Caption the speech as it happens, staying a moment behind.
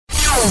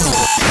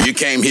You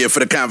came here for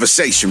the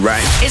conversation,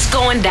 right? It's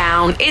going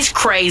down. It's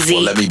crazy.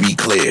 Well, let me be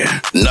clear.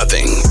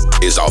 Nothing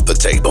is off the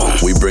table.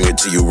 We bring it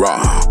to you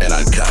raw and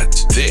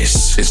uncut.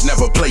 This is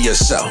Never Play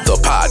Yourself, the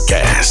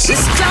podcast.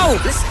 Let's go.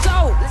 Let's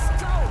go.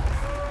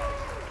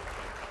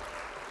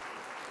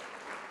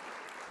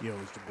 Yo,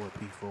 it's your boy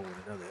P4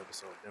 with another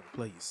episode of Never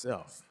Play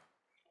Yourself.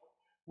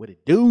 What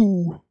it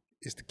do?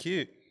 It's the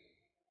kid,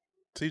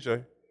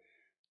 TJ,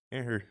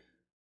 in here.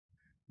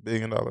 $1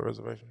 billion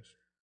reservations.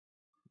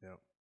 Yep.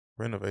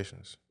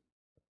 Renovations.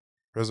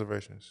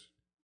 Reservations.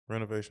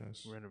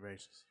 Renovations.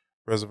 Renovations.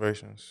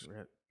 Reservations.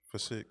 For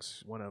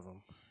 6. One of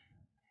them.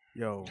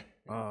 Yo,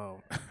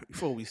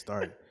 before we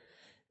start,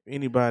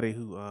 anybody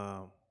who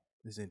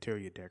is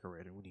interior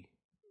decorator, what do you?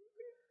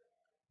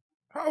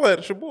 Holla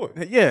at your boy.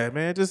 Yeah,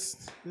 man,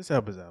 just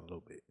help us out a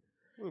little bit.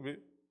 A little bit.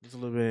 Just a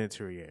little bit of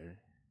interior.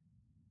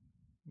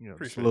 You know,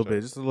 just Appreciate a little that.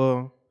 bit. Just a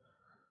little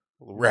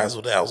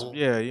Razzle dazzle.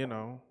 Yeah, you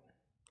know.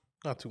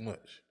 Not too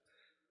much.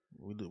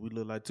 We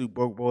look like two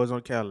broke boys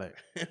on Cadillac.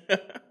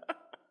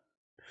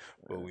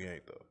 But we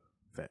ain't though.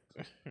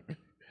 Facts.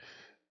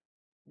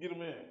 Get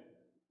him in.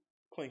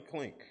 Clink,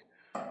 clink.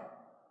 All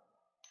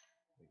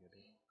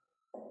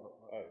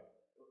right.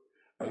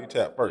 Oh, you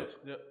tap first.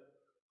 Yep.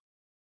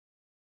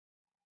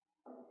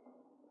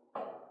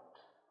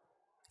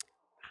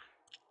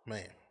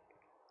 Man.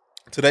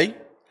 Today,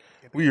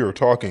 we are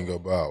talking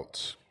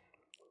about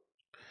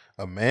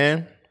a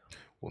man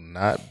will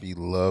not be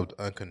loved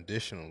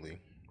unconditionally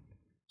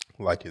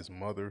like his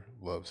mother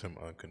loves him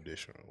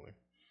unconditionally.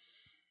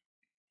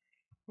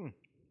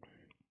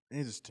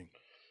 Interesting.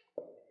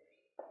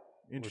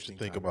 What you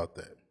think about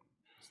that?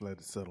 Just let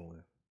it settle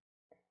in.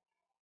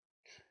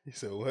 You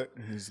said what?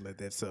 Just let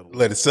that settle.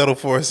 Let it settle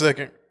for a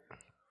second.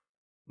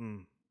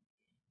 What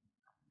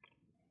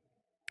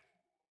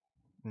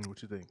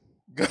you think?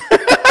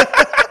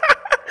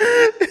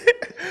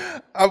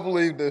 I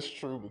believe that's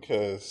true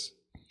because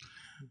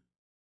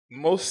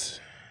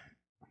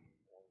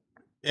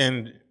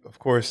and of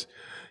course,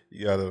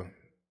 you gotta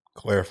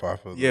clarify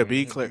for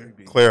Be clear.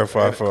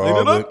 clarify for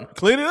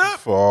Clean it up.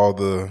 for all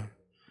the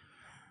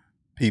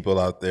people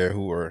out there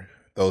who are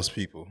those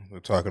people who are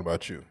talking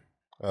about you.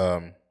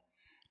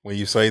 When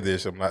you say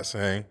this, I'm not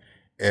saying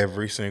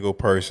every single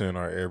person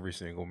or every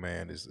single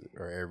man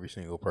or every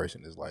single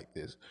person is like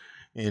this.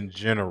 In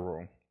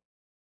general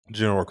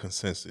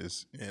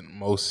consensus, and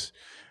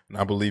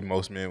I believe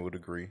most men would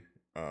agree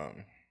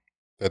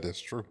that is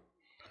true,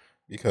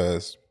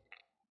 because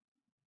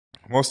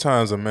most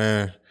times a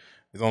man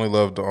is only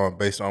loved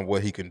based on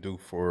what he can do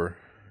for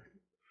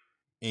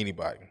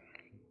anybody,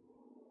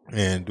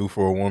 and do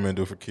for a woman,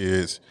 do for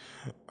kids.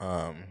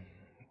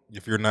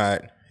 If you're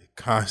not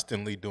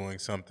constantly doing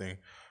something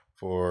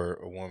for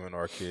a woman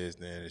or kids,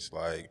 then it's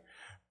like,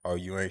 oh,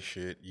 you ain't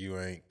shit, you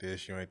ain't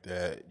this, you ain't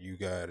that, you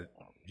got,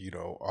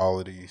 all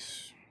of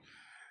these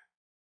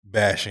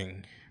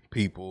bashing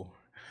people.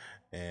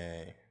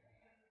 And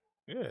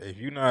yeah, if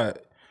you're not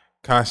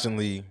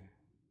constantly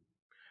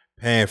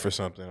paying for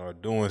something or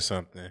doing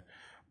something,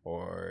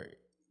 or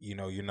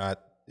you're not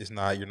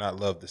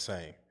loved the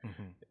same.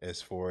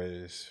 As far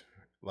as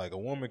like a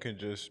woman can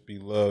just be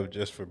loved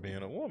just for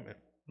being a woman,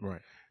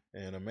 Right.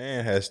 and a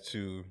man has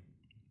to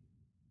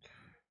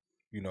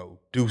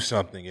do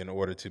something in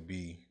order to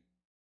be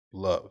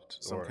loved,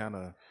 Some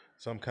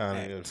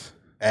kind of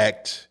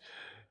act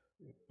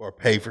or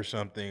pay for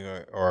something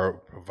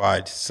or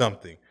provide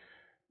something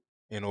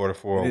in order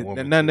for a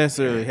woman. Not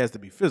necessarily has to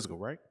be physical,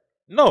 right?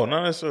 No,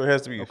 not necessarily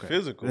has to be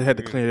physical. They had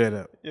to clear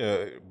that up.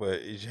 Yeah, but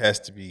it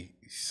has to be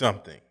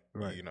something.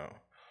 Right. It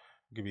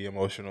could be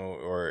emotional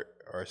or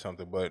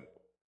something. But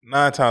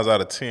 9 times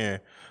out of 10,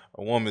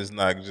 a woman's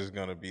not just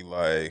gonna be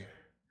like,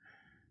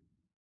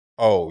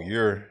 "Oh,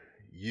 you're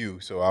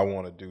you, so I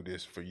want to do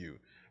this for you,"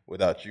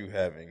 without you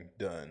having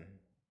done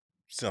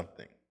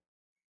something.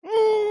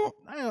 I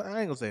ain't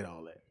gonna say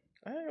all that.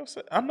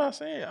 I'm not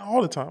saying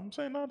all the time. I'm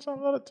saying 9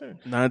 times out of 10.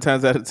 9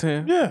 times out of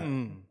 10.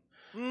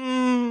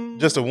 Yeah.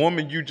 Just a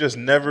woman you just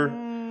never,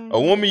 a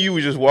woman you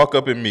would just walk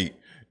up and meet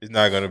is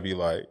not gonna be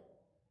like,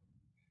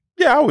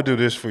 "Yeah, I would do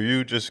this for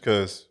you just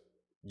because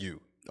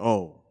you."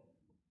 Oh,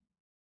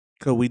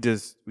 cause we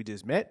just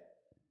met.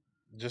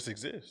 Just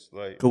exist,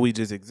 like, Could we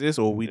just exist,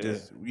 or we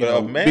just But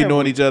a man been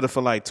knowing would- each other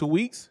for like 2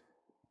 weeks?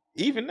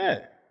 even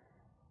that.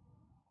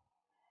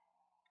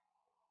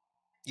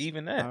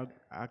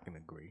 I can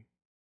agree.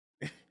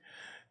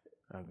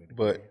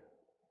 But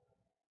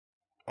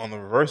on the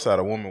reverse side,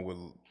 a woman would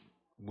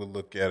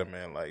look at a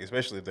man like,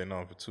 especially if they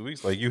know him for 2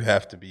 weeks, like, you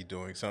have to be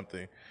doing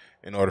something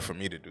in order for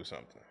me to do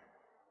something.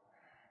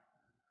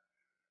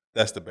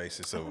 That's the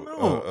basis of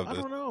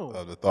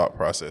the thought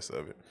process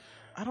of it.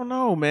 I don't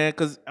know, man,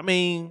 because I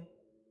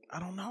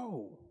don't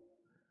know.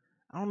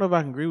 I don't know if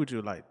I can agree with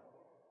you like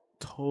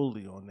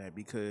totally on that,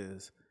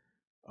 because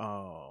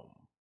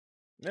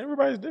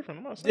Everybody's different.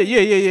 I'm not saying.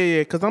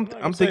 Yeah. Because I'm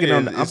thinking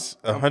it's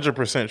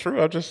 100%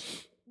 true.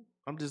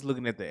 I'm just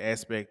looking at the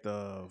aspect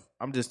of,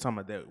 I'm just talking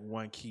about that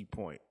one key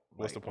point.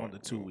 What's the point? On the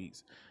 2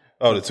 weeks.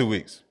 Oh, the 2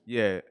 weeks.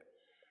 Yeah.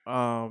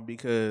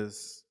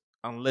 Because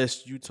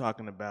unless you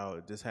talking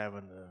about just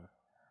having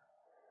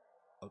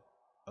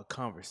a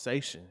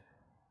conversation.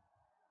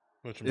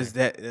 What you mean? Is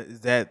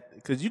that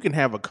because you can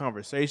have a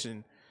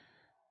conversation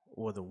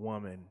with a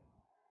woman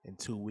in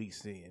 2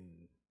 weeks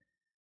and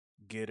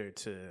get her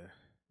to,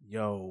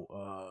 yo,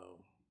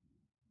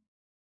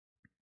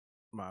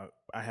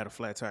 I had a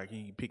flat tire.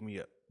 Can you pick me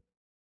up?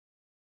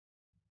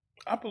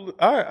 I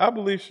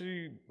believe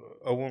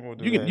a woman would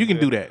do that. You can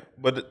do that,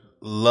 but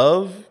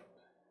loved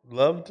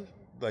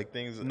like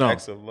things, No.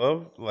 acts of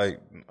love.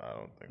 Like I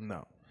don't think.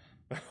 no.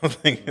 I don't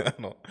think. I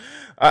don't.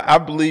 I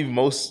believe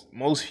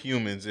most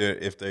humans,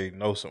 if they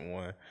know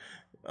someone,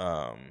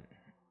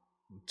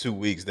 2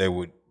 weeks they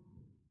would,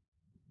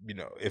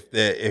 if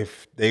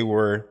they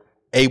were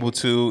able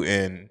to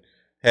and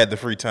had the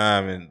free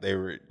time and they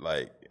were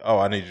like, oh,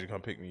 I need you to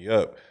come pick me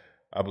up.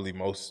 I believe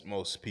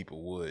most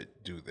people would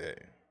do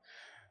that.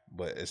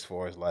 But as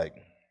far as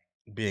like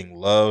being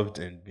loved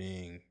and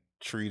being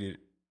treated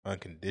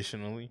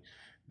unconditionally,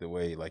 the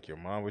way like your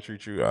mom would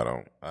treat you, I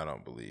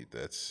don't believe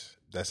that's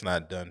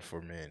not done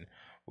for men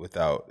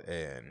without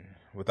them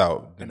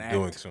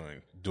act.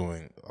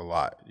 doing a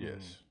lot.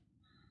 Yes.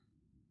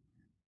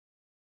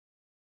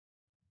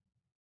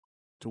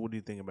 So what do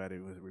you think about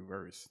it was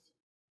reversed?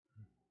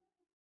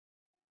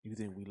 You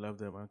think we love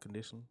them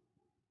unconditionally?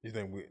 I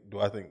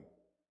think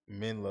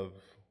men love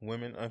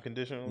women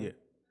unconditionally? Yeah.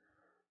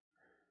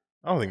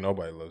 I don't think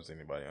nobody loves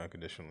anybody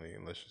unconditionally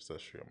unless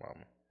that's your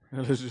mama.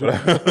 Unless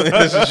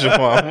Unless it's your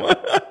mama.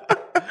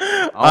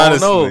 I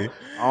don't know. Honestly.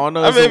 I don't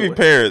know. I maybe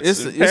parents.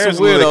 It's Parents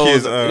some love their weirdos.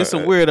 kids, It's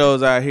some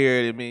weirdos out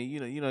here. I mean,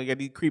 you got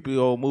these creepy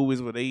old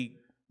movies where they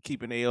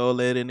keeping their old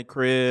lady in the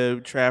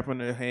crib, trapping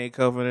her,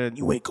 handcuffing her, and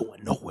you ain't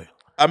going nowhere.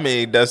 I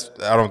mean, I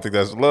don't think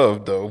that's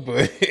love though,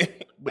 but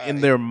But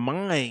in their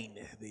mind,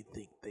 they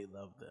think they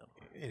love them.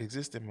 it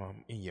exists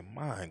in your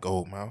mind,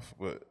 Goldmouth.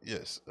 But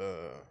yes,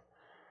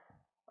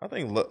 I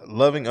think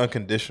loving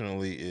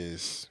unconditionally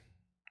is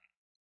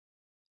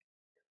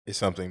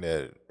something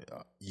that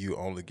you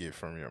only get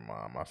from your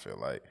mom. I feel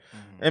like,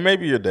 and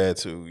maybe your dad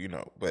too.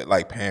 But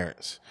like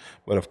parents.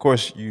 But of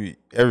course,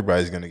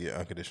 everybody's gonna get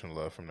unconditional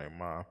love from their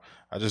mom.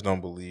 I just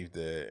don't believe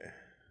that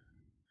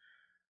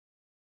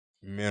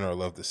men are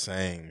loved the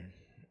same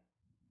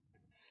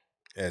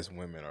as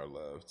women are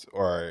loved,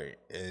 or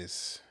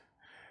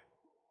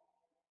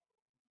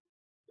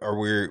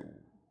we're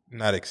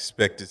not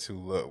expected to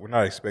love. We're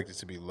not expected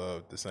to be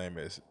loved the same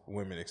as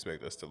women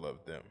expect us to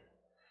love them.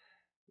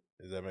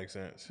 Does that make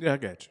sense? Yeah, I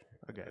got you.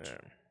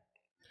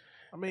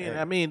 I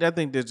mean, I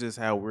think that's just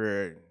how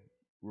we're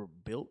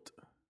built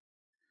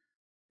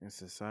in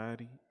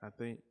society. I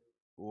think,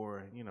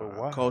 or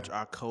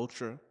our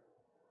culture,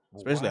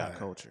 especially our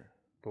culture.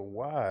 But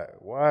why?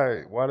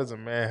 Why does a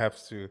man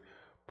have to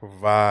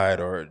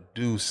provide or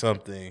do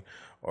something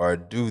or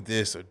do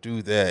this or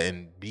do that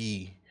and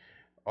be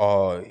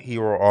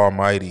hero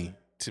almighty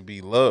to be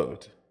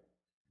loved?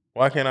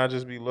 Why can't I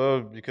just be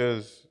loved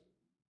because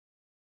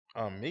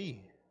I'm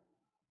me?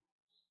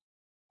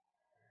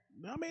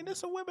 I mean, there's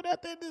some women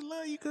out there that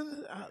love you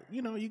because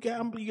you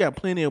got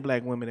plenty of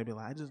black women that be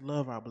like, I just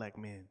love our black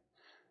men.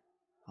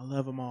 I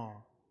love them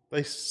all.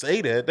 They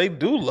say that they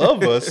do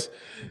love us,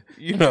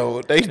 they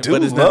do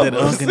But it's love not that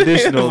us,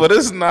 unconditional. but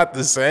it's not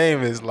the same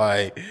as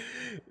like,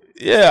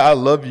 yeah, I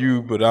love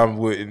you, but I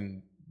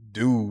wouldn't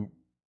do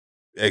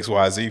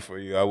XYZ for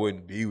you. I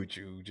wouldn't be with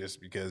you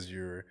just because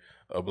you're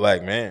a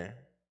black man.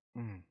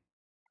 Mm.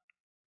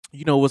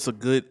 You know what's a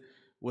good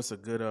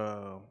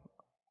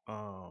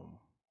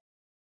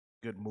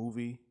good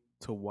movie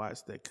to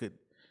watch that could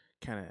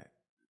kind of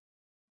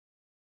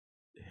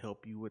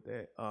help you with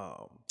that?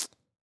 Dang,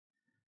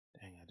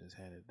 I just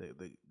had it.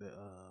 The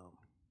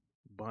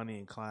Bonnie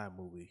and Clyde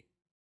movie,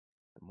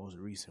 the most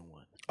recent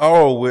one.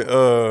 Oh, with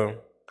the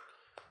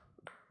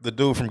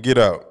dude from Get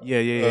Out. Yeah.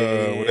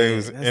 When they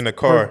was in the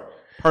car.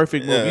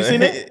 Perfect movie. You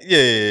seen it?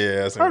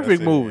 Yeah.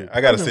 Perfect movie.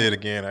 I gotta see it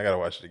again. I gotta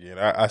watch it again.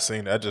 I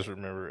seen it. I just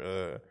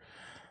remember.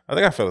 I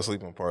think I fell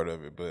asleep on part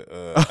of it, but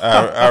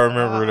I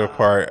remember the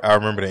part. I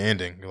remember the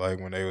ending, like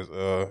when they was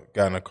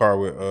got in the car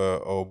with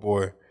old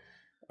boy.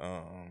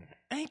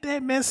 Ain't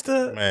that messed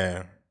up?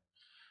 Man.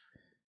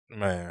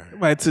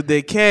 Somebody took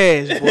their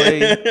cash, boy.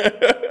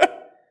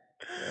 That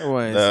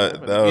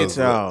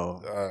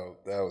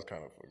was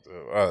kind of fucked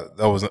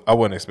up. I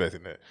wasn't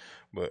expecting that,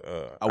 but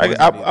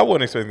I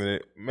wasn't expecting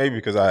it. Maybe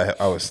because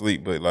I was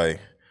asleep, but like,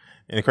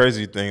 and the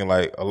crazy thing,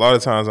 like a lot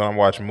of times when I'm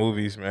watching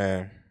movies,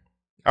 man,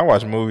 I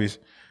watch movies.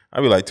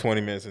 I'll be like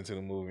 20 minutes into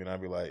the movie, and I'll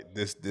be like,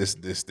 this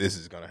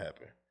is gonna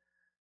happen.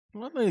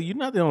 Well, you're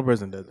not the only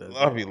person that does.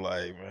 I'll be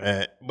like,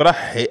 man, but I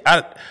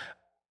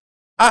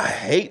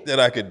hate that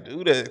I could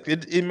do that.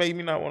 It made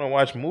me not want to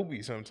watch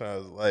movies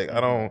sometimes. Like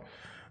I don't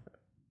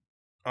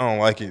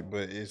like it,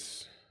 but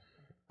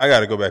I got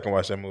to go back and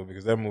watch that movie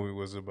because that movie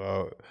was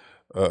about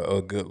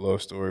a good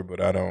love story,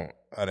 but I don't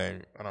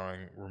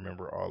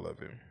remember all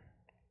of it.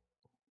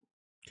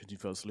 Because you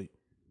fell asleep.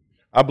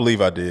 I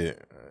believe I did.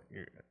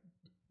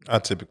 I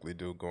typically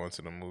do go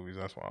into the movies.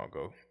 That's why I don't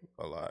go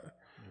a lot.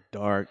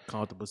 dark,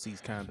 comfortable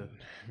seats, kind of.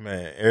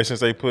 Man, ever since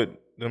they put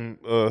them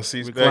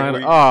seats Recliner.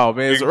 back, Oh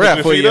man, it's a wrap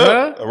for you,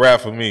 huh? A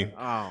wrap for me.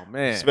 Oh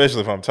man,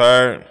 Especially if I'm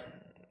tired.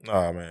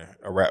 Oh man,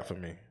 a wrap for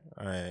me.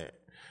 I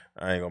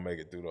ain't gonna make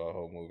it through the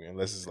whole movie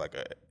unless it's like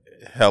a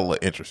hella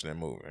interesting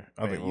movie.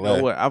 Man, you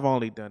know what? I've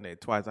only done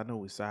that twice. I know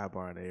we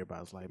sidebarring.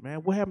 Everybody's like, "Man,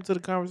 what happened to the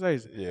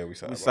conversation?" Yeah, we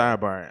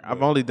sidebarring.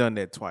 I've only done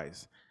that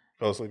twice.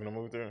 Fell asleep in the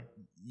movie theater?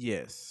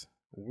 Yes,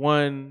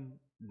 one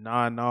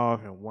nodding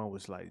off and one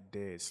was like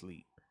dead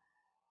sleep.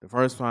 The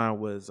first time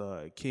was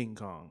King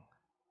Kong,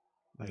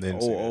 like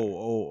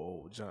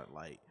old John.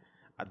 Like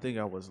I think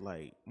I was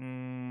like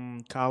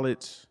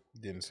college.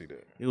 Didn't see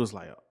that. It was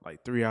like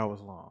 3 hours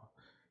long.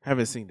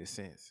 Haven't seen it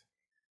since.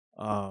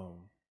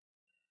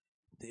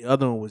 The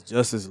other one was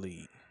Justice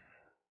League.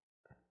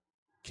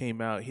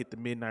 Came out, hit the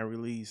midnight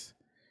release,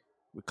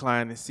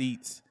 reclining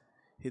seats,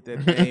 hit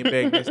that thing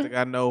back. Next thing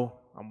I know,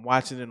 I'm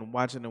watching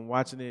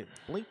it.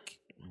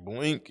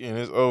 Blink, and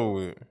it's over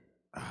with.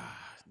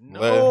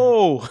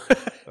 No.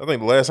 I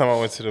think the last time I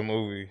went to the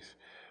movies,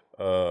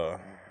 shout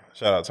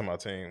out to my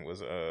team, was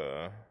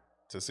to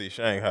see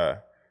Shang-Chi.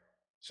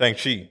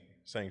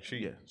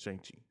 Yeah,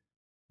 Shang-Chi.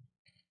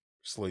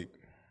 Sleep.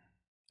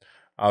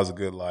 I was a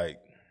good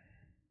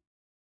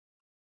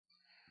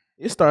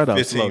it started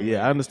off slow.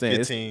 Yeah, I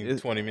understand.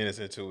 20 minutes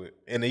into it.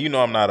 And then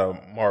I'm not a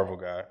Marvel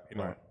guy.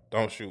 Right.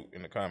 Don't shoot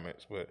in the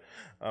comments, but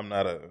I'm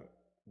not I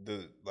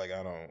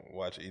don't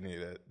watch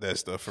any of that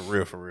stuff for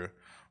real.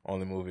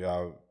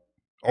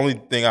 Only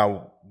thing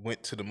I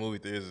went to the movie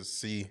theaters to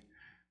see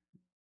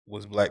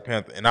was Black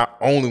Panther. And I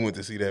only went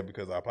to see that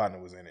because our partner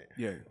was in it.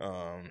 Yeah.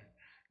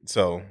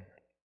 So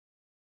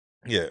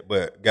yeah,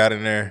 but got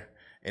in there,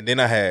 and then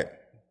I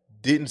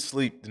didn't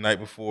sleep the night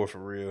before for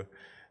real.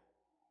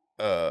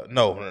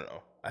 No.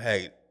 I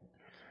had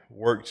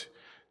worked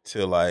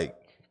till like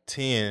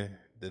 8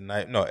 the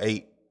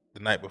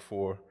night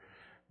before.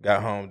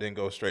 Got home, didn't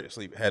go straight to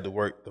sleep. Had to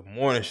work the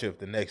morning shift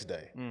the next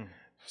day,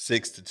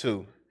 6 to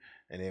 2,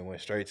 and then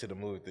went straight to the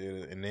movie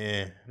theater. And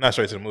then not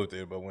straight to the movie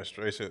theater, but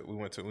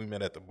we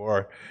met at the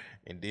bar,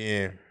 and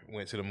then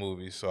went to the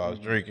movies. So I was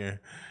drinking,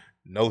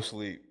 no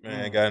sleep,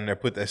 man. Got in there,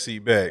 put that seat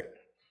back,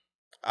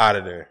 out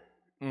of there.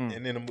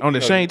 And then on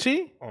the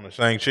Shang-Chi? On the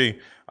Shang-Chi.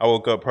 I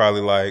woke up probably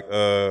like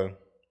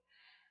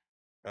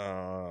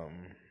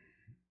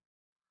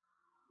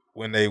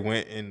when they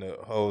went in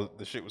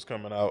the shit was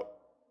coming out.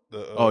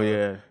 The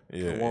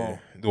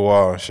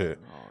wall and shit.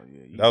 Oh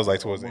yeah, that was like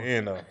towards the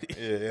end though.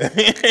 Yeah.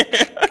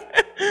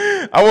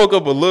 I woke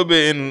up a little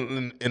bit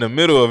in the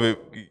middle of it,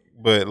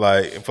 but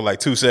like for like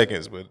 2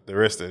 seconds. But the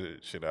rest of the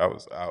shit, I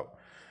was out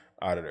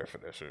of there for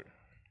that shit.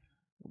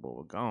 Boy,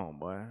 we're gone,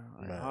 boy.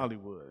 Like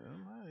Hollywood.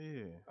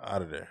 Yeah.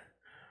 Out of there.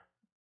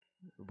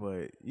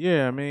 But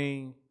yeah, I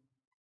mean,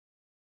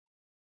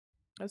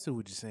 I see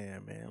what you're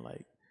saying, man.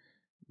 Like,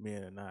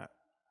 men are not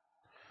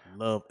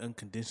loved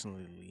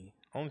unconditionally.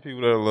 Only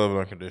people that are loved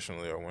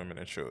unconditionally are women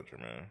and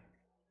children, man.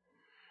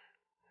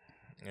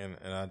 And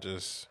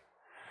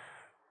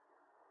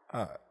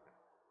I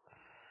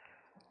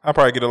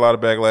probably get a lot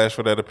of backlash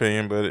for that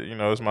opinion, but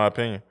it's my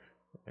opinion,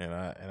 and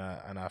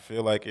I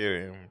feel like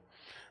it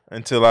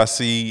until I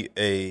see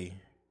a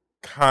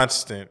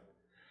constant,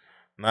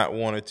 not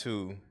one or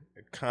two,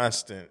 a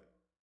constant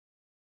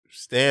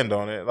stand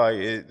on it. Like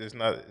it's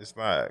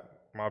not.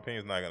 My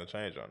opinion's not gonna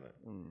change on it.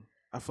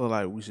 I feel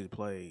like we should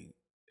play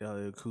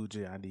LL Cool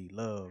J "I Need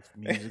Love"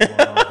 music going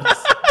on.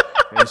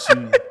 And she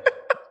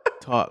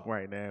talk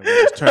right now. We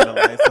just turn the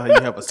lights on.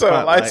 You have a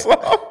spotlight.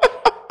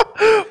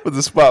 Put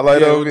the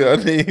spotlight on me. I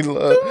need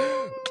love.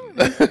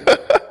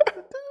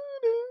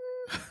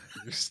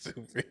 You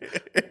stupid.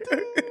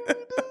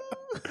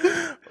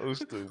 Oh,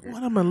 stupid.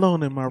 When I'm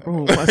alone in my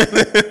room,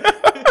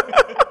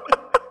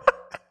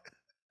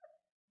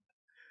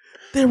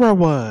 there I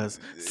was.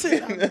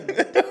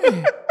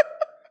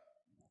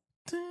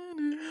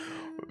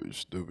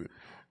 Stupid.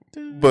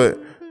 But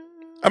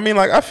I mean,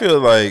 like, I feel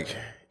like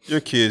your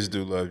kids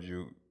do love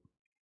you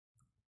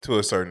to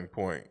a certain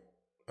point,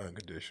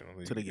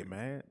 unconditionally. Till they get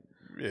mad.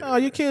 Yeah. No,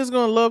 your kid's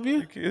gonna love you.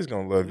 Your kid's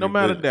gonna love you. No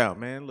matter doubt,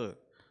 man. Look,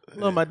 I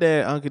love my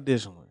dad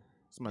unconditionally.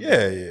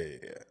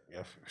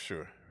 Yeah, for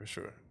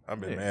sure. I've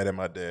been mad at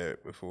my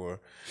dad before,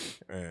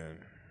 and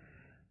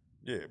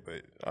yeah,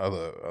 but I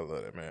love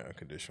that man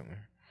unconditionally.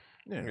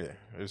 Yeah.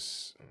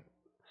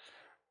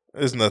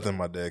 There's nothing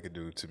my dad could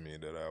do to me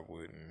that I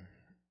wouldn't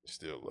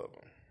still love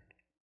him.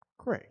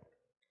 Correct.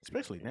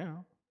 Especially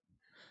now.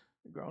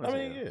 Grown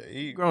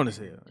as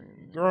hell.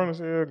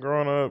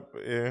 Grown up,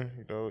 yeah,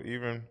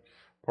 even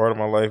part of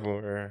my life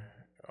where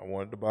I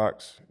wanted to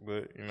box,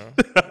 but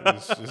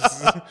it's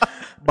just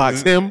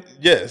box him.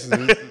 Yes,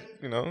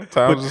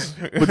 times.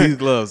 Put these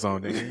gloves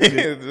on,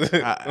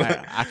 nigga.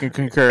 I can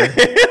concur.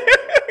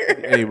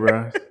 Hey,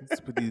 bro, let's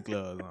put these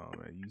gloves on,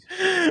 man.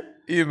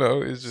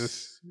 It's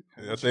just.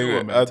 I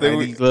think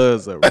these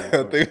gloves up.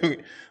 I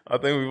think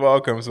we've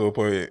all come to a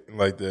point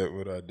like that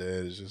with our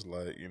dad. It's just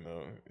like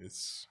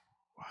it's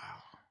wow,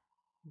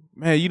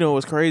 man.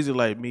 What's crazy?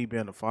 Like me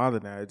being a father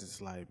now, it's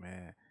just like,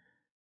 man,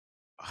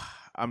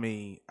 I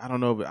mean, I don't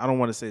know. I don't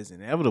want to say it's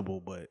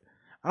inevitable, but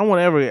I don't want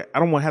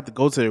to have to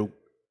go to,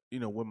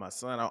 with my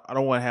son. I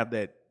don't want to have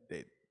that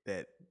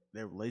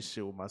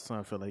relationship with my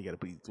son. Feel like he got to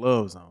put his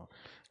gloves on.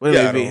 But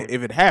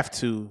if it have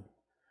to,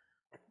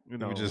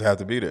 you just have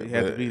to be there. You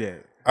have to be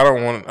there. I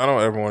don't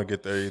ever want to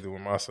get there either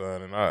with my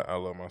son, and I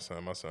love my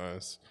son. My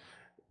son's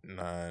 9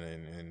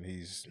 and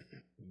he's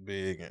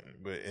big,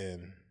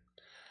 and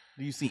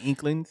do you see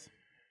inklings?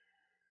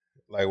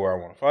 Like where I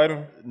want to fight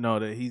him? No,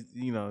 that he's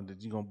that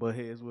you gonna butt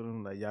heads with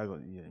him, like y'all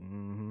gonna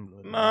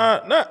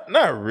Nah,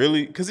 not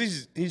really, because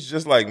he's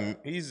just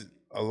like he's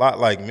a lot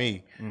like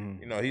me.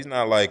 Mm-hmm. He's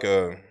not like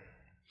I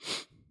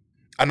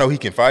know he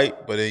can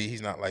fight, but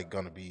he's not like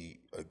gonna be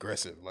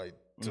aggressive like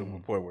to a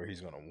point where he's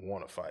gonna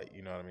want to fight.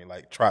 You know what I mean?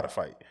 Like try to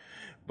fight,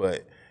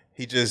 but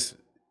he's just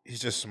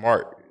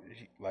smart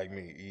like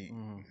me.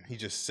 He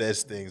just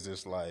says things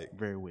just like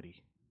very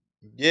witty.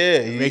 Yeah,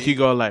 make you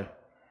go like.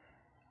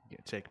 Yeah,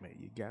 checkmate.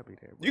 You got me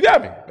there. Bro. You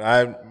got me.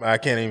 I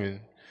can't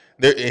even.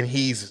 There, and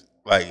he's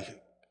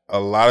like a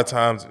lot of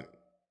times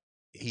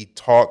he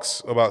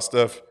talks about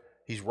stuff.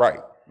 He's right,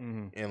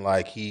 and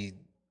like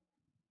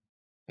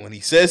when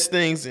he says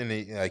things and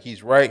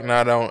he's right, and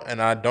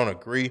I don't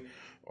agree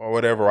or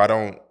whatever. I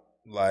don't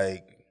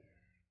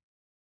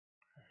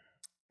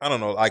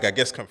know. Like I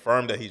guess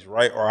confirm that he's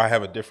right, or I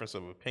have a difference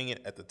of opinion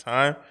at the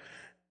time.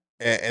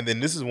 And then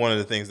this is one of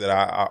the things that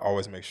I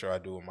always make sure I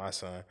do with my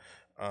son.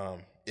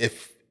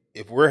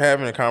 If we're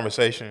having a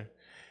conversation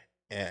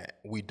and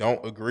we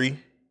don't agree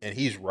and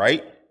he's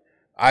right,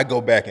 I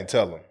go back and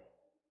tell him,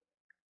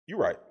 "You're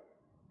right.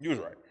 You was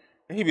right."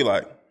 And he'd be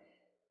like,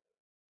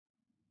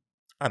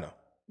 "I know."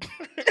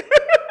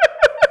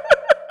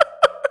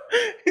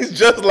 He's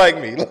just like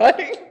me.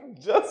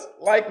 Just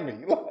like me.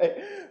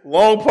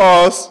 Long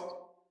pause.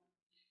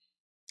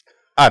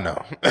 I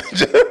know.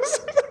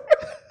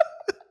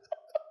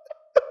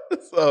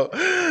 So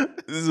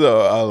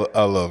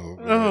I love him.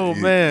 Man. Oh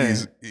man,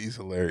 he's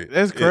hilarious.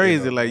 That's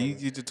crazy. Like you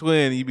get your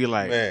twin, you be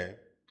like, man,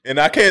 and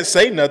I can't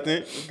say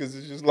nothing because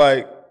it's just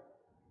like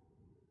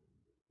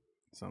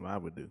something I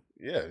would do.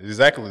 Yeah,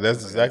 exactly.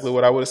 That's exactly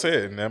what I would have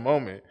said in that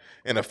moment.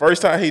 And the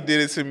first time he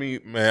did it to me,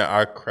 man,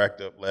 I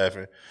cracked up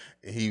laughing.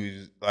 He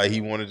was like,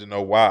 he wanted to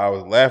know why I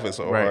was laughing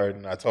so hard,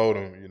 and I told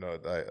him,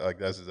 like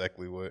that's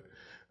exactly what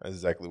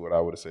I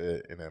would have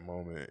said in that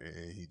moment,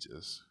 and he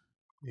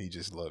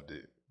just loved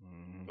it.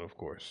 Of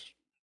course.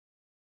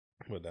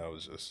 But that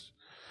was just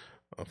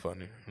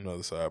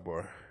another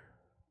sidebar.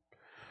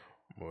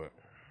 But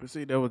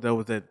see, that was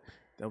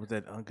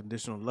that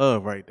unconditional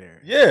love right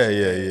there. Yeah.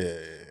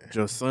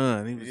 Your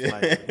son, he was he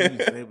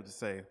was able to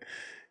say,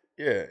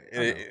 yeah,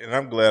 and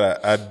I'm glad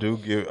I do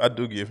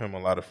give him a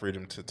lot of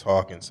freedom to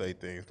talk and say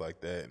things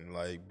like that and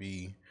like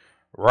be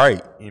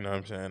right. You know what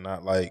I'm saying?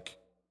 Not like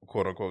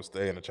quote unquote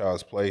stay in a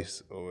child's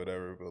place or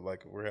whatever, but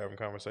like we're having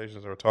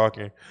conversations or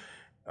talking.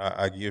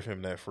 I give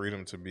him that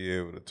freedom to be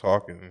able to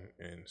talk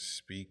and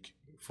speak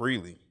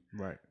freely,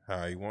 right?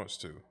 How he wants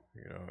to,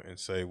 and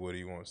say what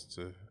he wants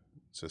to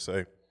say.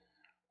 You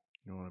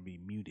don't want to be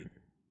muted.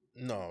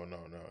 No.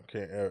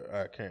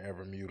 I can't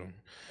ever mute him.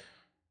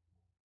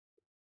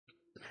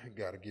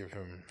 Got to give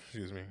him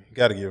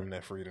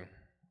that freedom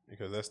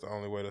because that's the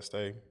only way to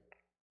stay,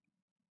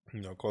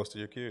 close to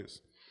your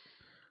kids.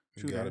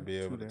 You got to be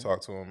able to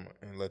talk to them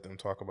and let them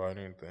talk about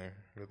anything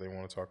that they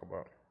want to talk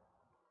about.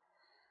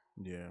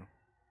 Yeah.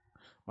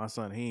 My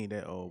son, he ain't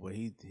that old, but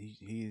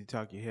he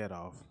talk your head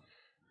off.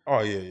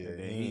 Oh yeah.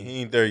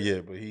 He ain't there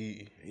yet, but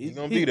he's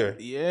gonna be there.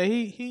 Yeah,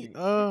 he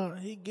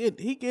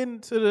getting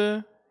to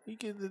the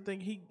thing.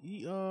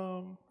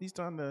 He's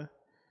starting to,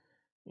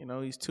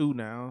 he's 2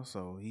 now,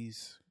 so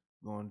he's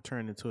going to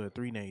turn into a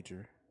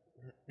 3-nager.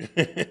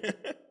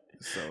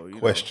 So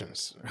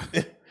questions.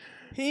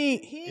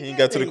 He ain't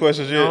got to the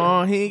questions yet.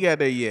 No, he ain't got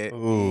there yet.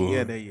 Ooh. He ain't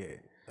got there yet.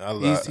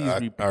 He's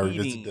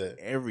repeating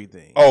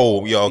everything.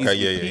 Oh, yeah, okay,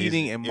 he's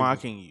repeating and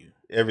mocking you.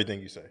 Everything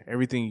you say.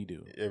 Everything you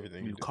do.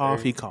 Everything you do.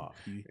 Cough, he cough.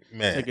 You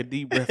take a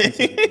deep breath, he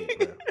take a deep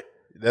breath.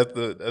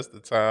 That's the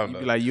time. You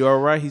be like, "You all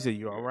right?" He said,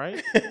 "You all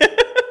right?"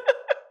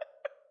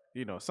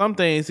 Some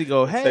things he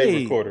go,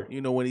 "Hey,"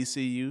 when he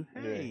see you,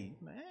 "Hey."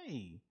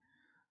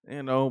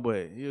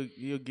 But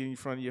he'll get in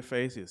front of your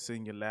face. He'll sit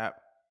in your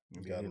lap.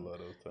 You gotta love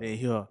those times. Then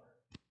he'll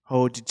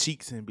hold your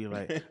cheeks and be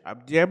like,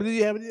 "I'm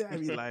jabbity." I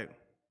be like,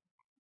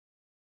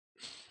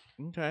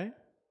 "Okay,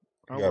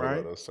 all right."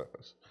 Love those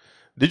times.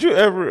 Did you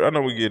ever? I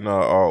know we're getting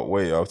all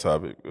way off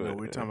topic. No,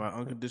 we're talking about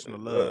unconditional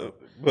love,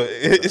 but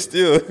it's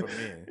still,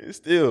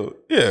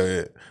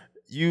 yeah.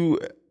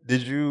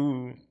 Did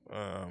you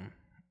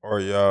or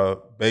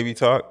y'all baby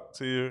talk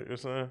to your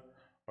son,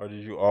 or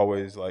did you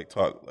always like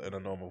talk in a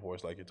normal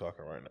voice like you're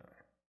talking right now?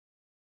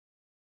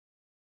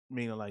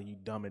 Meaning like you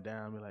dumb it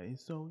down, be like,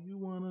 so you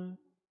wanna?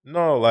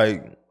 No,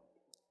 like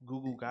Goo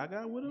Goo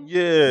Gaga with him?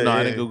 Yeah. No,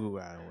 I didn't Goo Goo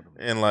Gaga with him.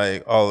 And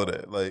like all of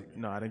that, like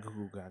no, I didn't Goo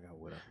Goo Gaga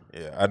with him.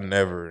 Yeah, I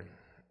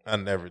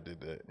never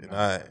did that,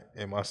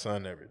 and my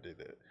son never did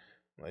that.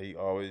 Like he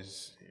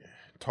always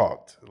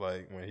talked.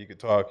 Like when he could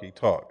talk, he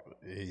talked.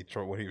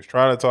 When he was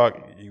trying to talk,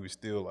 he was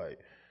still like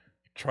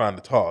trying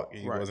to talk.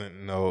 He Right.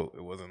 wasn't. No,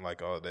 it wasn't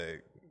like all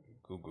that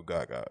Google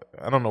Gaga.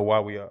 I don't know why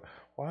we are.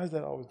 Why is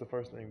that always the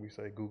first thing we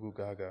say? Google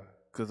Gaga.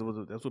 Because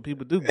that's what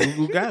people do. Goo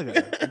goo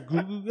gaga.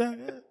 Goo goo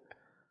gaga.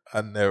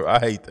 I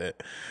hate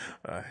that.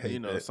 I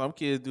hate that. Some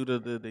kids do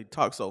they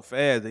talk so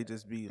fast, they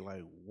just be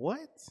like,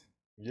 what?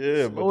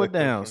 Yeah, Slow it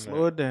down. from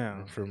Slow that- it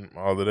down. From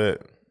all of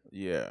that.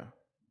 Yeah.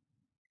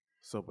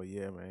 So, but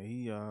yeah, man,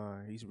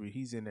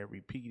 he's in there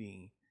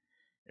repeating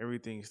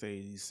everything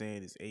he's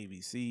saying is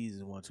ABCs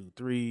and 1, 2,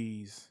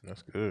 3s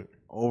That's good.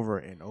 over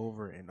and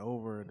over and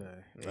over.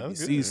 The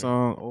That's ABC good.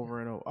 song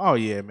over and over. Oh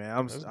yeah, man,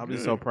 I'm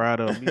just so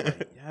proud of him. He's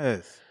like,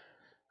 yes,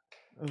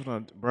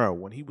 bro.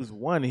 When he was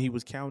 1 and he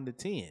was counting to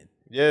 10.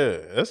 Yeah,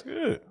 that's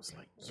good. I was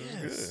like, That's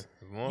yes,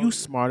 good. you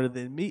smarter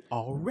than me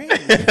already.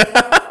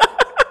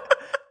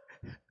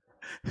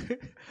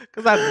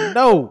 Because I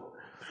know.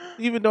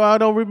 Even though I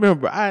don't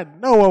remember, I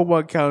know I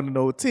wasn't counting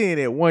no 10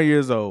 at 1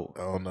 year old.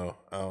 I don't know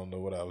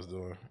what I was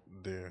doing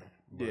there.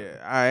 But. Yeah,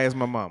 I asked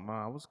my mom,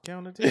 I was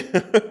counting 10.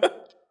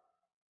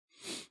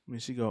 And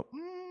she go,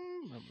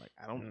 I'm like,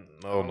 I don't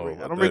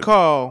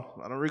recall.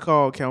 I don't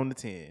recall counting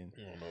to 10. I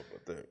don't know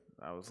about that.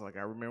 I was like,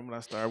 I remember when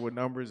I started with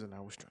numbers and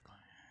I was struggling.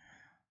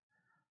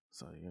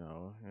 So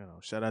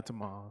shout out to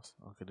moms,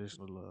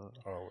 unconditional love.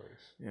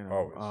 Always.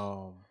 Always.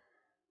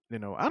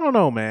 I don't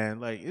know,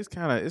 man. Like it's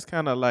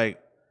kind of like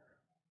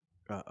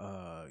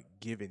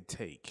give and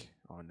take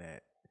on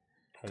that,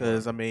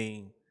 because I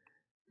mean,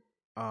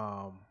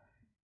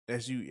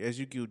 as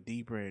you go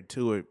deeper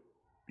into it,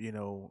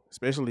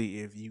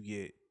 especially if you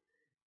get,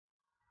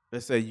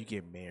 let's say you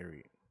get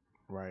married,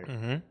 right?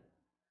 Mm-hmm.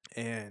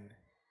 And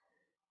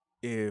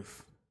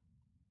if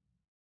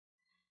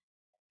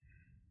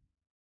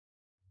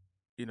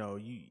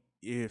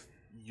if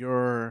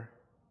your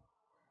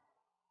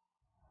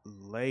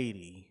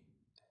lady,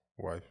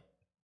 Wife.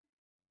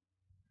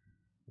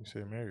 You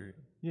said married.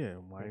 yeah,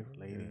 wife,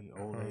 lady,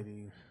 old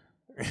lady,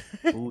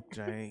 boot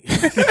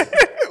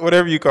jank,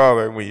 whatever you call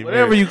her when you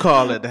whatever you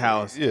call it at the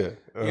house, yeah,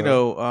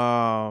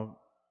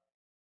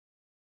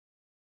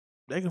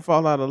 they can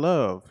fall out of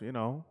love.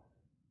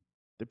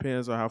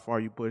 Depends on how far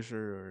you push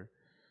her,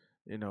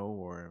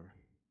 or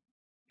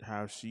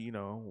how she,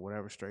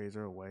 whatever strays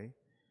her away,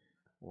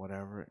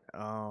 whatever.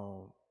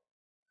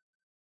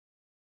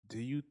 Do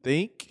you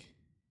think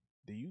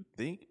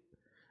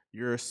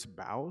your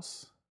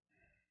spouse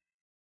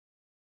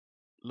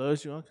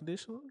loves you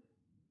unconditionally?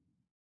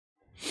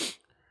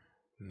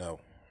 No.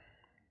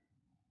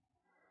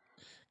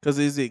 Because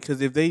you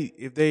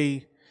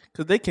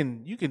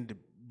can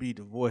be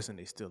divorced and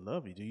they still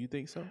love you. Do you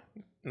think so?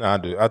 No, I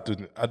do.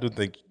 I do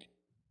think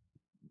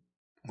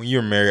when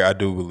you're married, I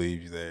do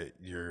believe that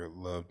you're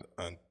loved.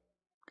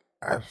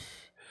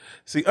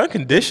 See,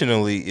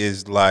 unconditionally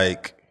is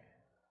like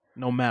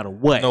no matter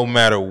what. No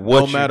matter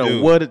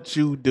what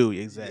you do,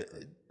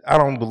 exactly. I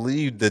don't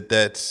believe that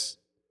that's.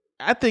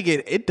 I think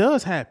it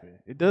does happen.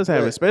 It does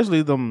happen,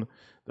 especially the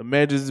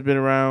marriages has been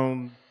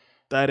around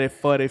 30,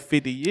 40,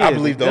 50 years. I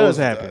believe those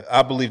happen.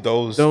 I believe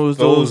those marriages,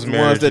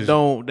 ones that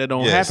don't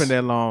happen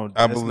that long.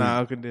 That's not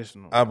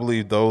unconditional. I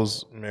believe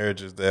those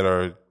marriages that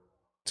are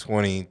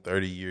 20,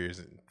 30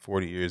 years,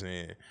 40 years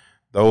in,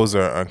 those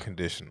are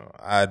unconditional.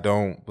 I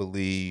don't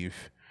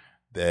believe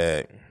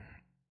that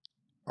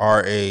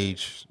our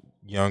age,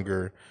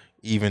 younger,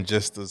 even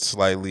just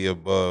slightly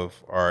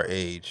above our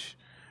age,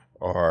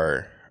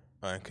 are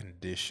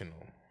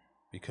unconditional,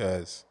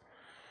 because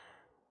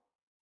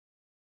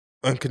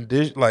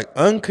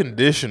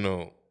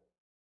unconditional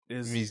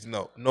means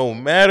no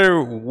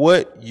matter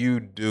what you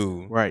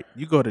do. Right.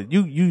 You go to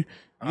you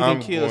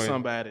didn't kill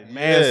somebody,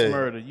 mass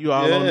murder, you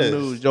all on the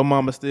news, your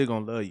mama still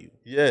gonna love you.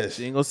 Yes.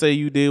 She ain't gonna say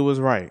you did was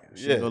right.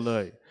 She gonna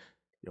love you.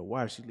 Your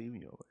wife, she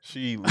leaving your ass.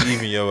 She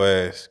leaving your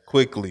ass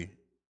quickly.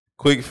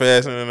 Quick,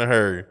 fast, and in a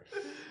hurry.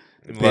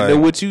 Depending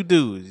on what you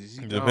do.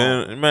 She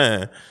gone.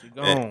 Man. She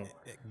gone.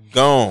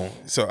 Gone.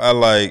 So I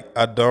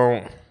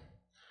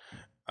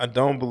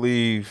don't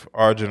believe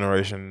our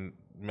generation,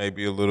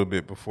 maybe a little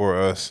bit before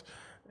us,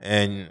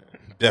 and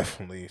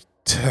definitely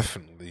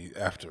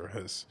after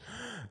us.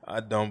 I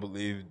don't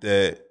believe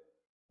that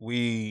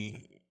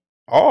we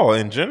all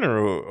in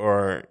general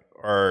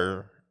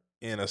are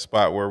in a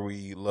spot where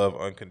we love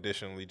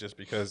unconditionally, just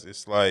because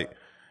it's like,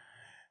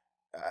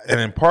 and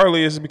then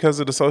partly it's because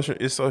of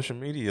social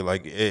media.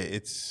 Like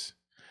it's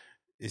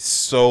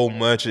so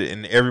much,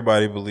 and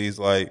everybody believes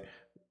like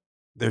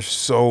there's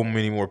so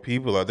many more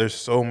people out. There's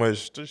so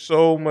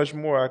much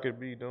more I could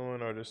be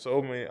doing, or there's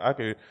so many I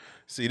could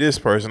see this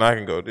person, I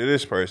can go to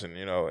this person,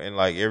 and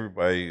like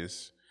everybody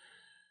is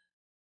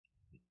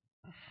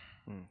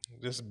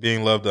just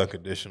being loved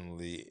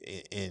unconditionally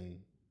in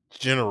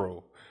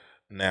general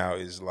now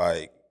is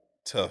like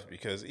tough,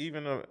 because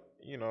even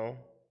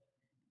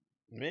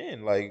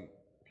men, like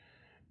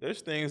there's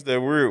things that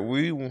we're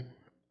gonna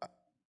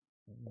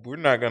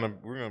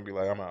be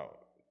like, I'm out,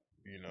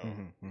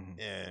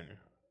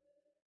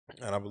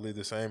 and I believe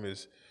the same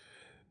is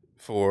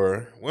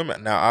for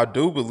women. Now, I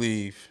do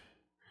believe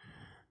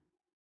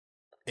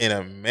in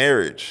a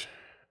marriage,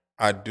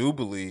 I do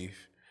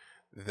believe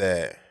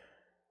that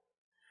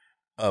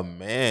a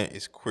man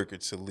is quicker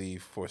to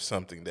leave for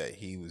something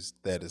that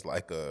is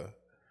like a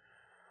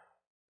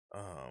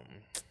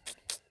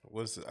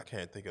what's it? I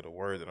can't think of the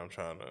word that I'm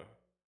trying to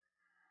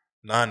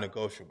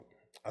non-negotiable.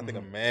 I think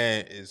a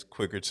man is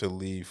quicker to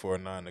leave for a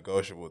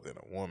non-negotiable than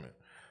a woman.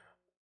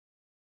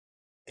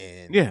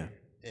 And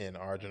in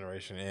our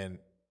generation, and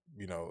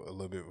a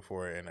little bit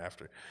before and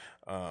after,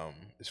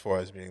 as far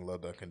as being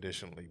loved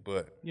unconditionally.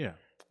 But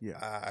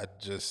I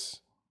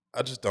just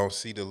don't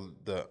see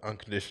the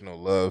unconditional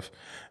love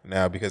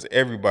now, because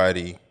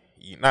everybody,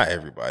 not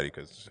everybody,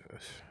 because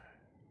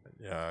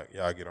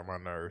y'all get on my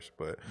nerves,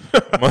 but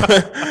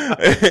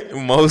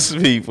most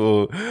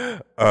people,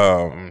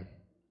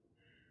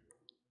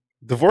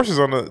 divorce is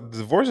on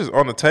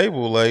the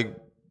table. Like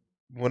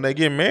when they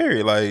get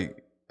married, like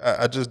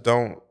I just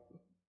don't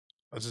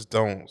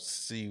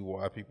see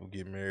why people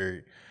get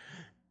married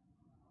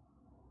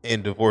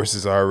and divorce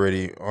is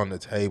already on the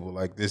table.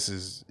 Like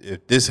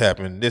if this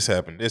happened,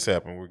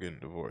 we're getting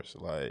divorced.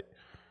 Like,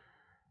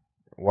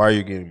 why are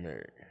you getting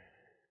married?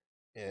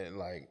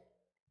 And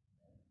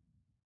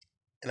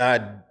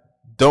I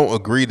don't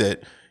agree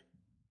that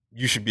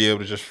you should be able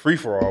to just free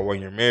for all when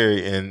you're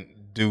married and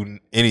do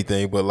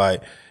anything, but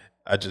like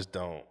I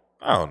don't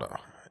know.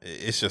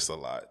 It's just a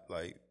lot.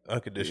 Like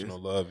unconditional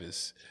love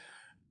is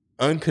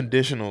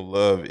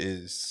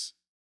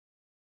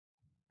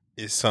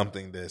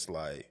something that's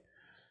like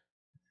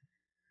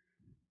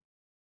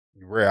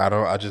rare.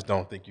 I just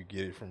don't think you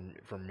get it from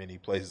many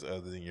places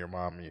other than your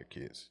mom and your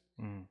kids.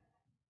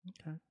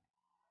 Okay.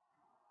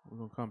 We're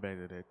gonna come back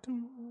to that.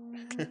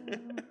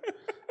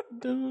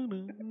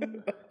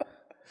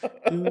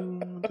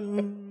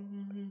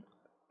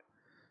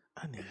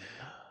 I need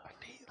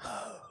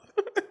love.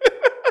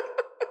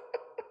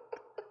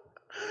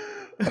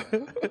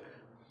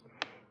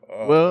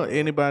 Well,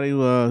 anybody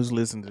who's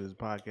listening to this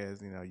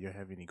podcast, you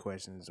have any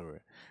questions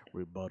or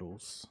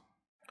rebuttals,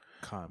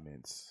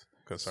 comments,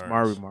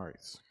 smart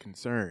remarks,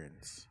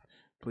 concerns,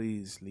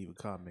 please leave a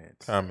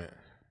comment.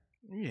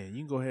 Yeah, you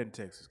can go ahead and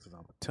text us, because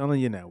I'm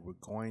telling you now, we're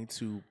going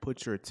to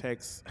put your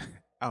text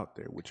out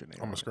there with your name.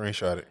 I'm going to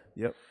screenshot it.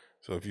 Yep.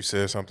 So if you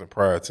said something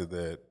prior to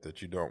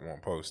that you don't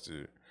want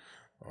posted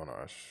on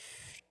our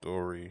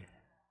story,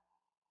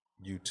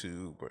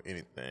 YouTube, or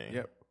anything.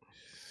 Yep.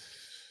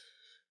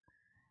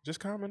 Just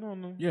comment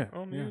on them.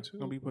 On YouTube. It's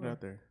going to be put out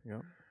there.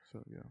 Yep. So,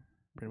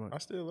 pretty much. I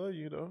still love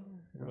you, though.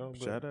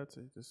 Shout out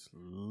to just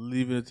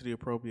leave it to the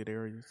appropriate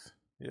areas.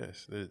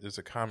 Yes, there's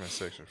a comment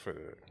section for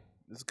that.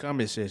 There's a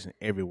comment section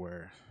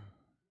everywhere.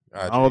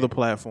 All the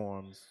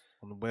platforms,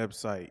 on the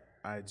website,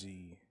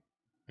 IG,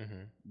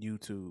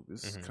 YouTube.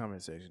 There's a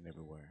comment section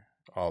everywhere.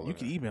 You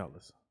can email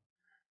us.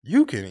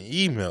 You can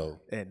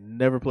email at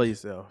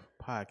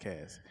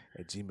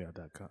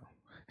neverplayyourselfpodcast@gmail.com.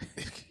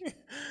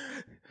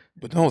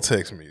 But don't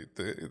text me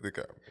the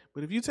comment.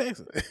 But if you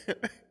text us,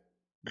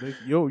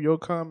 your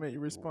comment,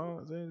 your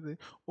response, anything,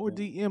 or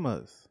DM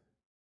us.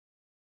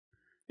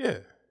 Yeah.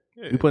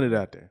 We put it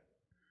out there.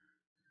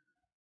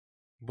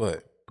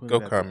 But go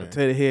comment.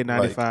 Potato Head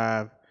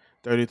 95,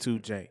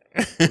 32J.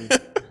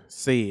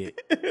 Say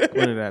it.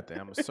 Put it out there.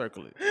 I'm going to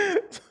circle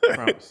it.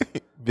 Promise.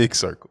 Big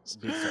circles.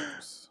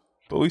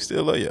 But we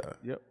still love y'all.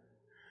 Yep.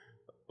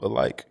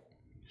 But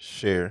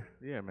share.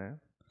 Yeah, man.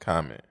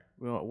 Comment.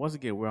 Well, once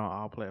again, we're on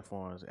all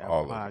platforms.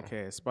 Apple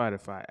Podcasts,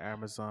 Spotify,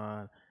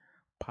 Amazon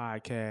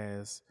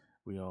Podcasts.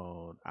 We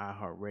on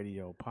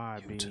iHeartRadio,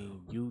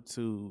 Podbean,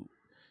 YouTube.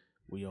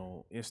 We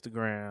on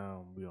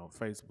Instagram. We on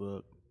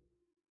Facebook.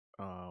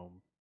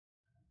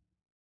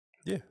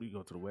 We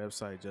go to the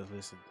website,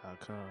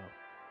 justlisten.com/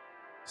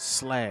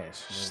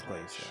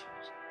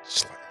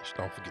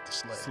 Don't forget the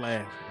slash.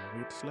 Don't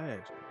forget the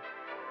slash.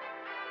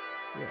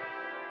 Yeah.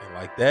 And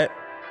like that,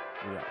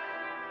 we out.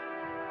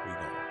 We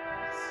gone.